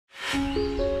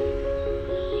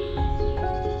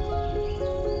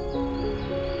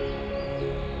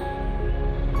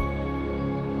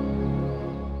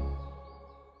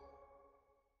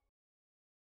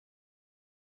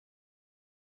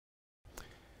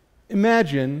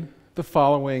Imagine the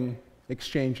following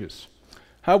exchanges.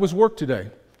 How was work today?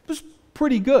 It was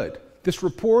pretty good. This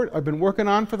report I've been working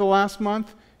on for the last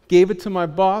month, gave it to my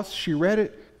boss, she read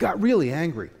it, got really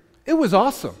angry. It was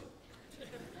awesome.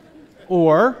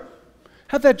 Or,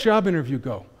 how'd that job interview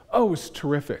go? Oh, it was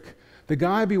terrific. The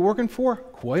guy I'd be working for,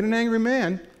 quite an angry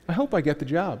man. I hope I get the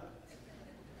job.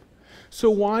 So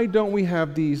why don't we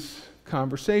have these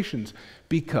conversations?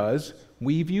 Because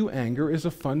we view anger as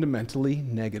a fundamentally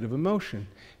negative emotion.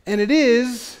 And it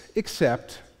is,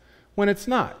 except when it's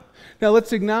not. Now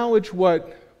let's acknowledge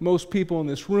what most people in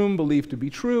this room believe to be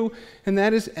true, and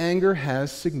that is anger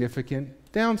has significant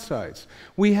downsides.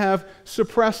 We have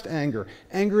suppressed anger,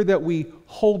 anger that we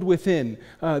hold within,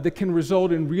 that can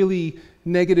result in really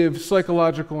negative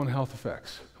psychological and health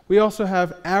effects. We also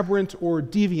have aberrant or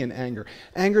deviant anger,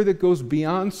 anger that goes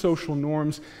beyond social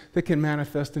norms that can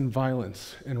manifest in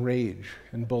violence and rage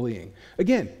and bullying.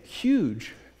 Again,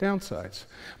 huge downsides.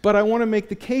 But I want to make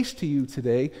the case to you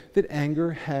today that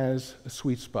anger has a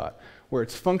sweet spot, where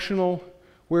it's functional,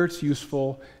 where it's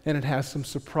useful, and it has some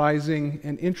surprising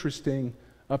and interesting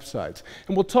upsides.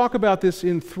 And we'll talk about this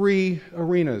in three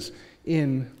arenas: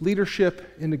 in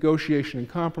leadership, in negotiation and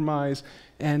compromise,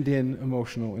 and in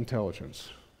emotional intelligence.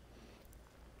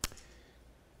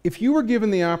 If you were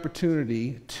given the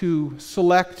opportunity to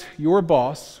select your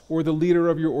boss or the leader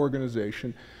of your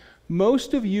organization,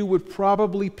 most of you would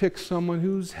probably pick someone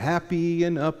who's happy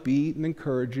and upbeat and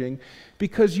encouraging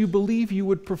because you believe you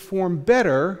would perform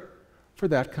better for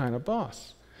that kind of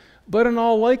boss. But in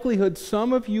all likelihood,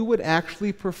 some of you would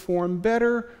actually perform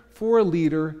better for a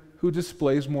leader who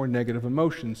displays more negative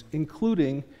emotions,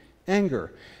 including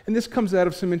anger. And this comes out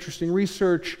of some interesting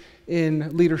research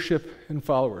in leadership and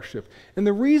followership. And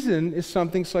the reason is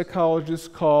something psychologists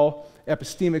call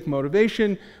epistemic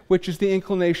motivation, which is the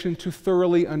inclination to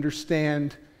thoroughly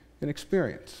understand an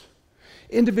experience.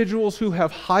 Individuals who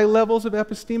have high levels of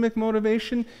epistemic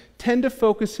motivation tend to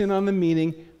focus in on the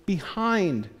meaning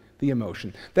behind the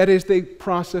emotion. That is, they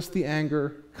process the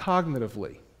anger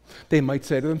cognitively. They might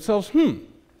say to themselves,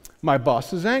 my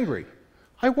boss is angry.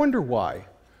 I wonder why.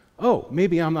 Oh,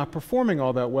 maybe I'm not performing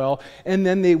all that well, and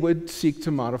then they would seek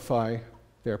to modify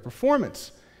their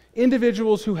performance.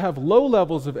 Individuals who have low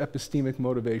levels of epistemic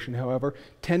motivation, however,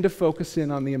 tend to focus in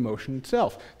on the emotion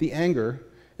itself, the anger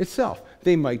itself.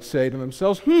 They might say to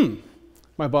themselves,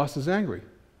 my boss is angry.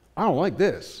 I don't like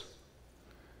this.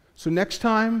 So next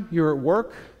time you're at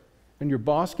work and your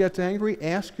boss gets angry,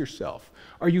 ask yourself,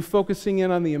 are you focusing in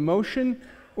on the emotion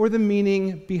or the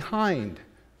meaning behind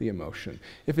the emotion?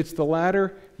 If it's the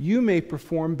latter, you may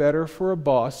perform better for a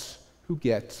boss who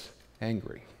gets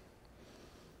angry.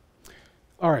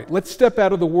 All right, let's step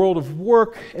out of the world of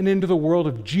work and into the world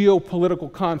of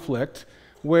geopolitical conflict,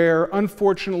 where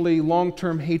unfortunately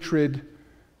long-term hatred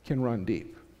can run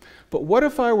deep. But what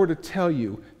if I were to tell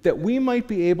you that we might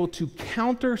be able to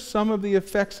counter some of the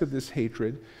effects of this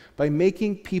hatred by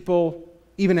making people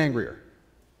even angrier?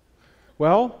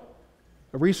 Well,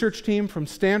 a research team from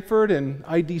Stanford and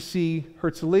IDC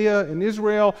Herzliya in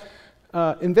Israel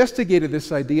investigated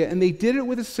this idea, and they did it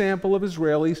with a sample of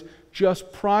Israelis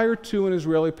just prior to an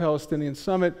Israeli-Palestinian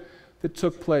summit that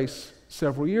took place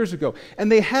several years ago.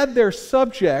 And they had their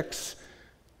subjects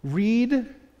read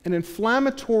an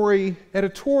inflammatory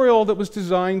editorial that was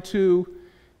designed to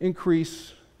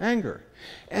increase anger.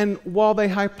 And while they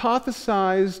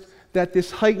hypothesized that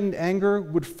this heightened anger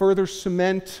would further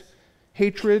cement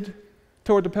hatred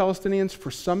toward the Palestinians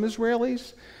for some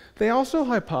Israelis, they also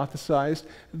hypothesized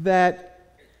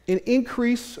that an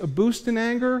increase, a boost in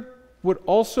anger, would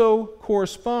also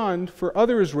correspond for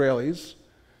other Israelis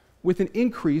with an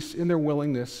increase in their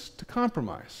willingness to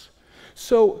compromise.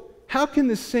 So how can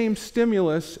this same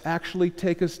stimulus actually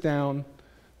take us down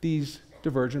these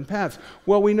divergent paths?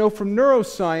 Well, we know from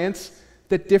neuroscience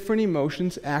that different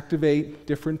emotions activate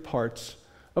different parts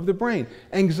of the brain.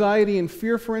 Anxiety and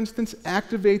fear, for instance,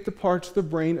 activate the parts of the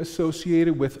brain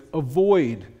associated with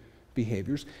avoid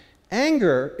behaviors.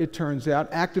 Anger, it turns out,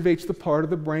 activates the part of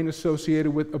the brain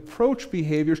associated with approach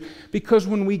behaviors, because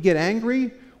when we get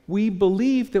angry, we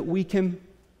believe that we can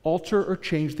alter or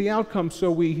change the outcome,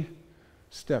 so we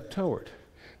step toward.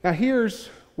 Now here's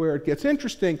where it gets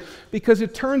interesting, because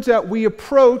it turns out we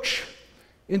approach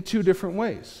in two different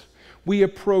ways. We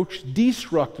approach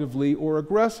destructively or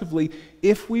aggressively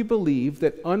if we believe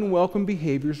that unwelcome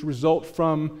behaviors result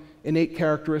from innate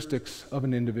characteristics of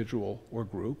an individual or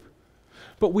group.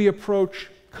 but we approach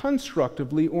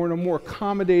constructively or in a more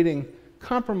accommodating,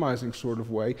 compromising sort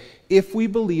of way if we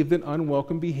believe that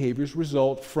unwelcome behaviors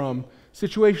result from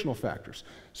situational factors.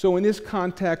 So in this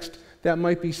context, that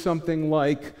might be something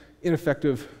like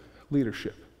ineffective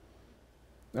leadership.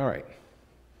 All right,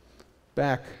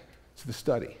 back to the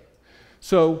study.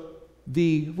 So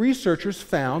the researchers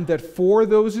found that for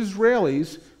those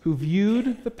Israelis who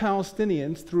viewed the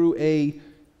Palestinians through an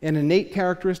innate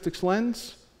characteristics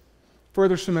lens,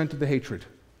 further cemented the hatred,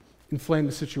 inflamed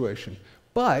the situation.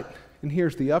 But, and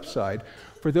here's the upside,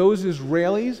 for those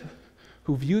Israelis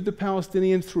who viewed the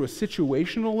Palestinians through a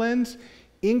situational lens,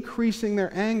 increasing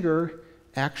their anger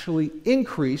actually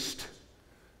increased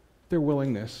their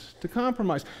willingness to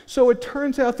compromise. So it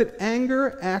turns out that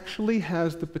anger actually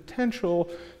has the potential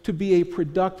to be a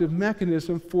productive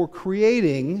mechanism for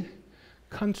creating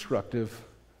constructive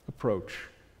approach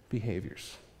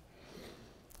behaviors.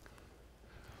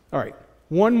 All right,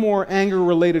 one more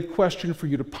anger-related question for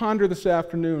you to ponder this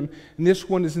afternoon, and this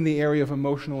one is in the area of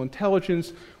emotional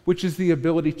intelligence, which is the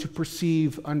ability to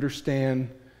perceive, understand,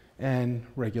 and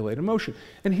regulate emotion.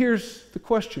 And here's the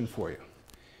question for you.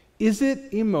 Is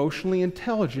it emotionally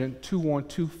intelligent to want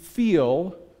to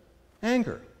feel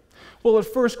anger? Well, at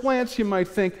first glance, you might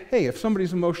think, hey, if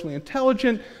somebody's emotionally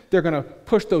intelligent, they're going to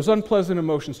push those unpleasant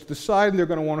emotions to the side, and they're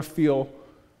going to want to feel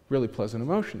really pleasant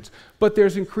emotions. But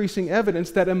there's increasing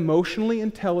evidence that emotionally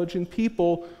intelligent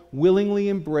people willingly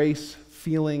embrace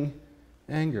feeling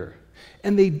anger.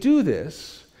 And they do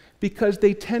this because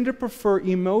they tend to prefer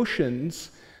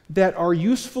emotions that are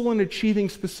useful in achieving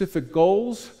specific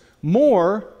goals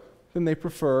more than they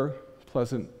prefer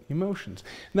pleasant emotions.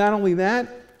 Not only that,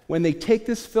 when they take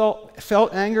this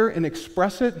felt anger and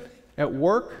express it at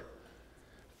work,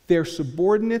 their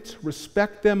subordinates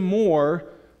respect them more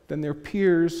than their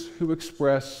peers who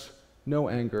express no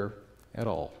anger at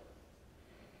all.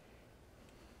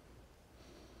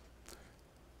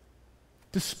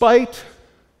 Despite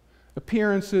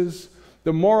appearances,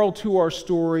 the moral to our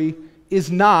story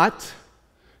is not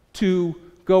to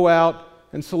go out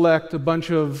and select a bunch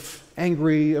of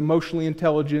angry, emotionally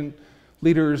intelligent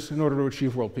leaders in order to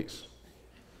achieve world peace.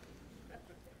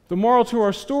 The moral to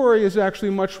our story is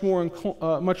actually much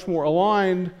more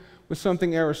aligned with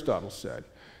something Aristotle said.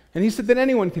 And he said that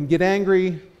anyone can get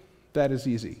angry, that is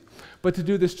easy. But to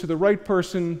do this to the right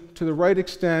person, to the right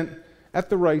extent, at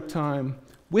the right time,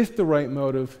 with the right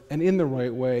motive, and in the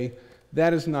right way,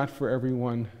 that is not for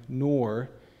everyone, nor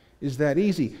is that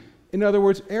easy. In other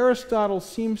words, Aristotle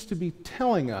seems to be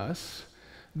telling us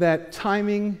that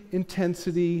timing,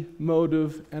 intensity,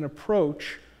 motive, and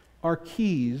approach are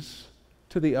keys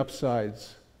to the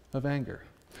upsides of anger.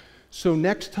 So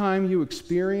next time you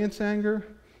experience anger,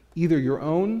 either your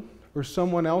own or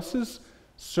someone else's,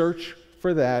 search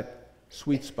for that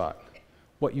sweet spot.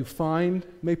 What you find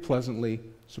may pleasantly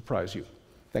surprise you.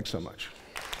 Thanks so much.